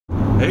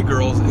Hey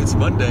girls, it's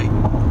Monday.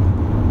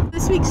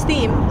 This week's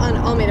theme on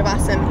All Made of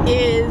Awesome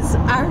is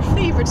our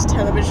favorite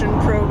television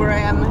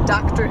program,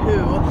 Doctor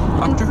Who.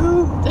 Doctor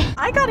Who?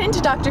 I got into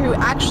Doctor Who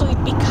actually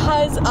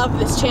because of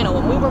this channel.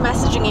 When we were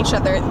messaging each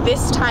other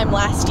this time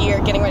last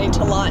year, getting ready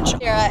to launch,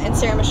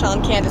 Sarah, Michelle,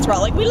 and Candace were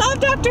all like, we love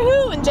Doctor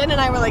Who! And Jen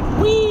and I were like,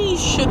 we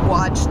should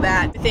watch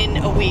that. Within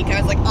a week, I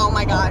was like, oh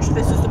my gosh,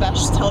 this is the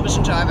best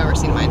television show I've ever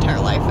seen in my entire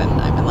life, and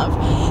I'm in love.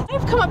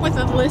 I've come up with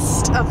a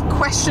list of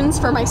questions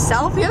for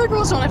myself. The other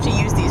girls don't have to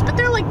use these, but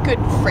they're like good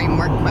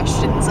framework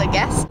questions, I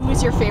guess.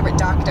 Who's your favorite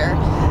Doctor?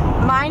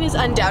 Mine is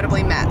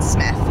undoubtedly Matt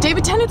Smith.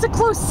 David Tennant's a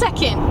close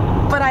second,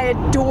 but I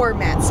adore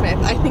Matt Smith.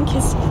 I think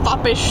his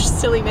foppish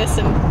silliness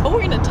and... Oh,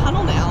 we're in a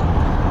tunnel now.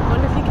 I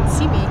wonder if you can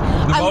see me.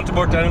 The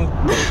Baltimore Tunnel.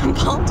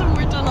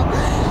 Baltimore Tunnel.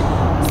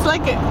 It's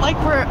like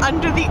we're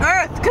under the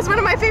earth, because one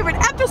of my favorite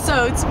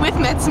episodes with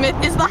Matt Smith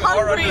is The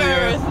Hungry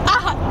Earth.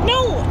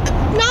 No,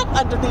 not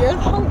under the earth.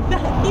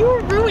 Oh, you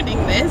were ruining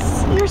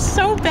this. You're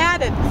so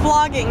bad at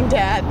vlogging,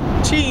 Dad.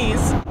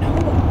 Jeez.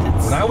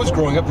 When I was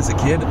growing up as a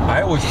kid,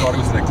 I always thought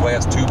he was in a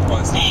glass tube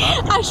constantly.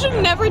 I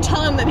should never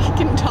tell him that he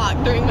can talk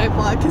during my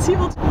vlog, because he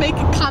will make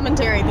a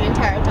commentary the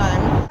entire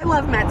time. I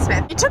love Matt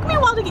Smith. It took me a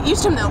while to get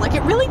used to him though. Like,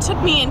 it really took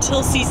me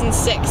until season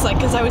 6, like,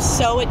 because I was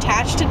so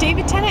attached to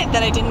David Tennant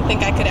that I didn't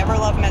think I could ever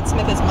love Matt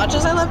Smith as much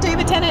as I love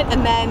David Tennant,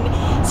 and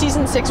then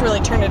season 6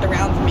 really turned it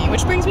around for me,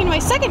 which brings me to my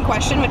second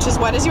question, which is,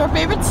 what is your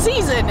favorite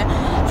season?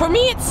 For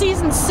me, it's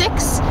season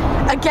 6.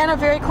 Again, a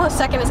very close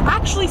second is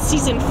actually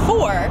season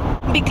 4,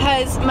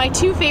 because my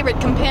two favorite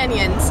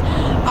companions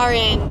are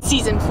in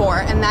season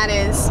 4, and that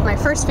is my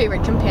first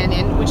favorite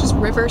companion, which is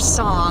River's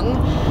Song,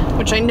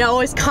 which I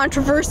know is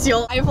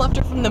controversial. I've loved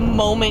her from the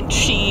moment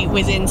she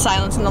was in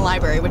Silence in the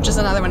Library, which is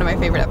another one of my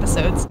favorite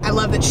episodes. I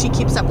love that she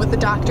keeps up with the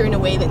Doctor in a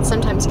way that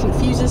sometimes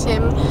confuses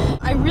him.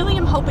 I really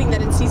am hoping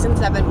that in season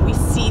 7 we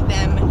see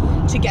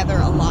them together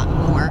a lot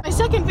more. My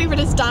second favorite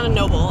is Donna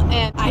Noble,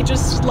 and I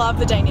just love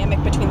the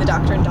dynamic between the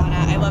Doctor and Donna.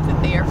 I love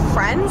that they are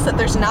friends, that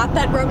there's not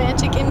that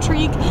romantic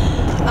intrigue,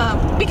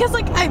 because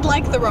like I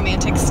like the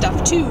romantic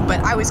stuff too,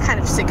 but I was kind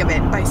of sick of it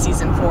by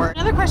season 4.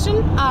 Another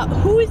question,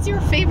 who is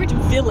your favorite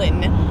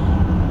villain?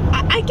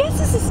 I guess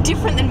this is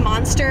different than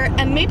Monster,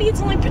 and maybe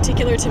it's only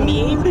particular to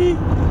me.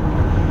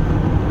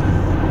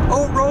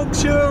 Oh, wrong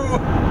show!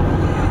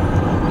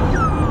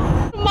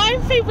 My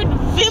favorite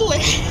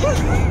villain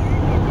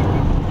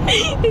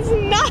is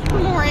not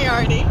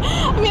Moriarty.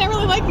 I mean, I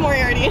really like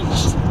Moriarty.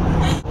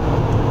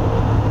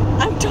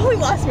 I've totally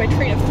lost my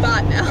train of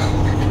thought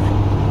now.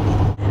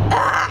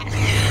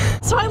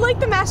 So I like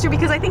the Master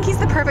because I think he's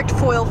the perfect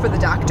foil for the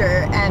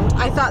Doctor, and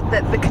I thought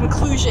that the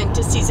conclusion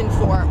to season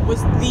 4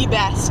 was the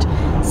best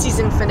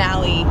season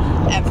finale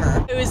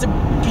ever. It was a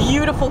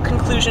beautiful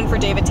conclusion for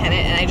David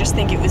Tennant, and I just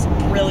think it was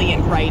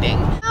brilliant writing.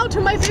 Now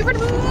to my favorite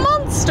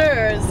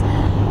monsters,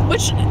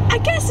 which I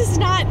guess is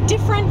not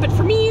different, but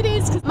for me it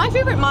is, because my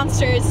favorite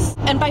monsters,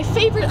 and by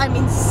favorite I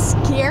mean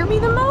scare me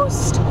the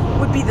most,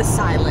 would be the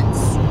Silence.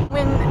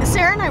 When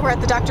Sarah and I were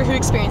at the Doctor Who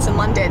experience in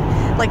London,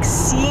 like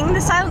seeing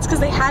the Silence, because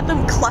they had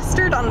them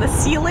clustered on the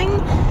ceiling,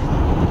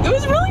 it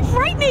was really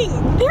frightening.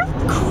 They're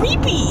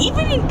creepy.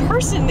 Even in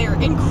person, they're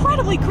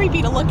incredibly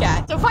creepy to look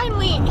at. So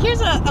finally,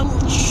 here's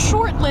a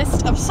short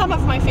list of some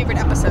of my favorite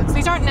episodes.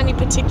 These aren't in any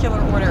particular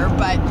order,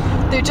 but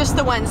they're just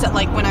the ones that,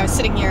 like, when I was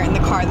sitting here in the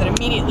car that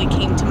immediately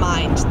came to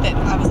mind, that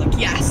I was like,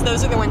 yes,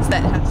 those are the ones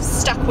that have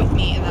stuck with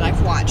me and that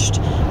I've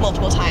watched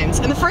multiple times.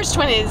 And the first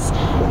one is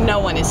No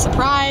One Is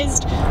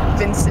Surprised,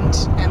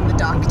 Vincent and the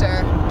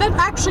Doctor. That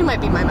actually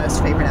might be my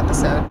most favorite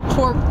episode.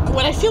 For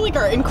what I feel like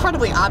are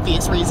incredibly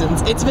obvious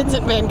reasons. It's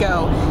Vincent Van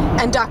Gogh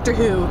and Doctor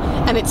Who,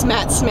 and it's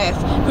Matt Smith,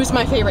 who's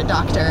my favorite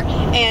Doctor,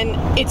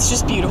 and it's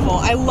just beautiful.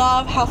 I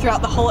love how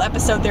throughout the whole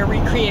episode they're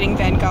recreating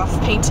Van Gogh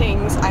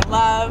paintings. I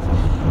love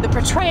the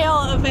portrayal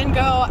of Van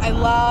Gogh. I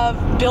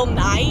love Bill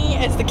Nye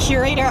as the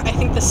curator. I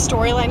think the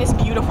storyline is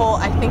beautiful.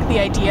 I think the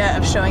idea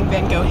of showing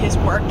Van Gogh his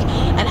work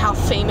and how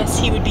famous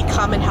he would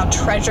become and how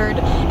treasured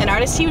an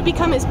artist he would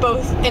become is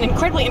both an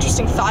incredibly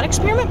interesting thought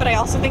experiment, but I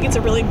also think it's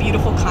a really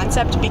beautiful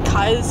concept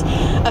because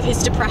of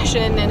his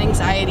depression and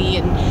anxiety,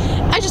 and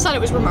I just thought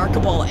it was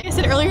remarkable. Like I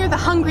said earlier, The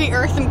Hungry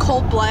Earth and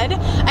Cold Blood.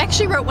 I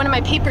actually wrote one of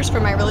my papers for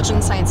my religion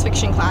and science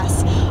fiction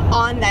class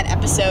on that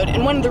episode,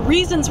 and one of the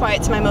reasons why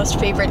it's my most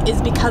favorite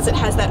is because it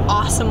has that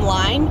awesome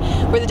line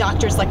where the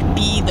Doctor's like,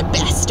 be the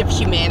best of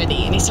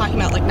humanity, and he's talking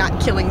about like not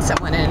killing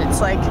someone, and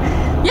it's like,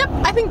 yep,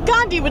 I think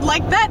Gandhi would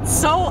like that,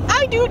 so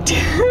I do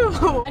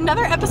too.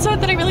 Another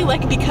episode that I really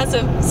like because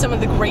of some of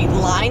the great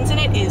lines in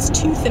it is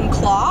Tooth and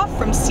Claw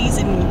from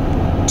season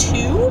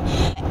 2,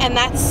 and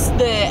that's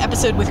the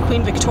episode with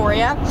Queen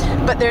Victoria,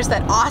 but there's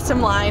that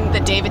awesome line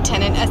that David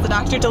Tennant as the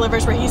Doctor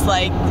delivers where he's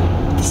like,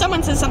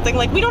 someone says something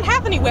like, we don't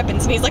have any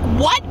weapons, and he's like,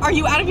 what? Are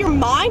you out of your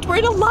mind? We're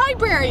in a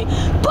library!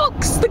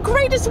 Books! The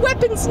greatest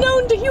weapons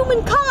known to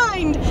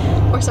humankind!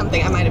 or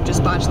something. I might have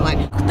just botched the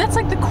line. That's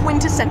like the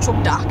quintessential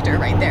Doctor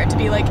right there, to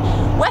be like,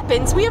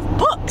 weapons, we have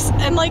books.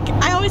 And like,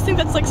 I always think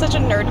that's like such a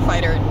nerd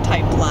fighter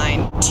type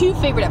line. 2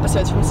 favorite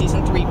episodes from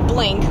season 3,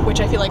 Blink, which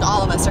I feel like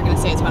all of us are gonna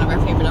say is one of our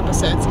favorite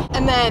episodes.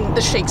 And then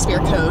the Shakespeare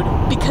Code,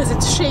 because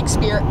it's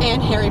Shakespeare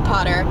and Harry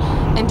Potter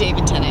and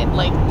David Tennant.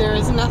 Like, there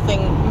is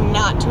nothing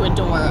not to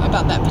adore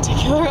about that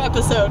particular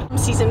episode.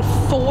 Season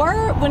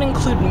 4 would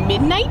include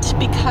Midnight,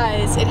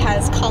 because it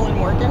has Colin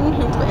Morgan,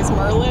 who plays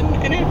Merlin,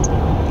 in it.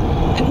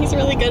 And he's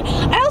really good.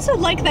 I also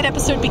like that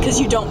episode because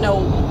you don't know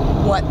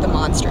what the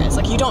monster is.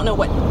 Like, you don't know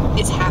what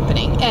is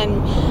happening.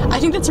 And I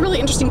think that's a really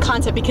interesting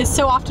concept, because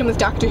so often with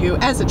Doctor Who,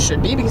 as it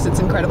should be, because it's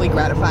incredibly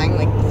gratifying,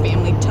 like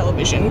family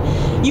television,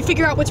 you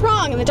figure out what's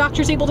wrong and the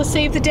Doctor's able to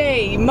save the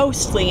day,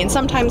 mostly, and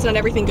sometimes not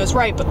everything goes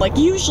right, but like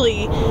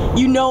usually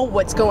you know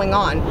what's going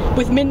on.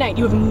 With Midnight,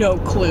 you have no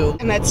clue.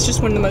 And that's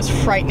just one of the most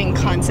frightening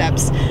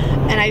concepts.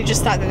 And I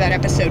just thought that that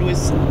episode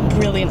was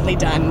brilliantly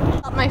done.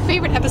 My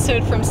favorite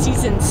episode from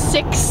season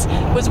 6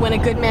 was When a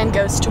Good Man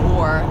Goes to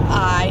War.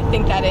 I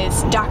think that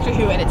is Doctor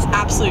Who at its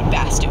absolute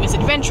best. It was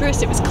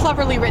adventurous, it was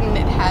cleverly written,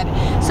 it had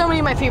so many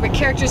of my favorite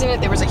characters in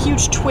it, there was a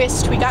huge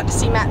twist, we got to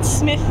see Matt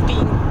Smith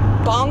being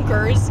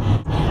bonkers.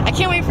 I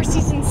can't wait for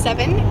season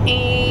 7,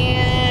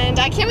 and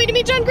I can't wait to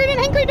meet John Green and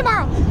Hank Green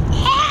tomorrow.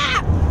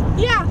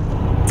 Yeah!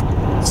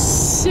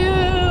 So,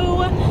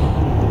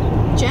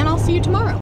 Jen, I'll see you tomorrow.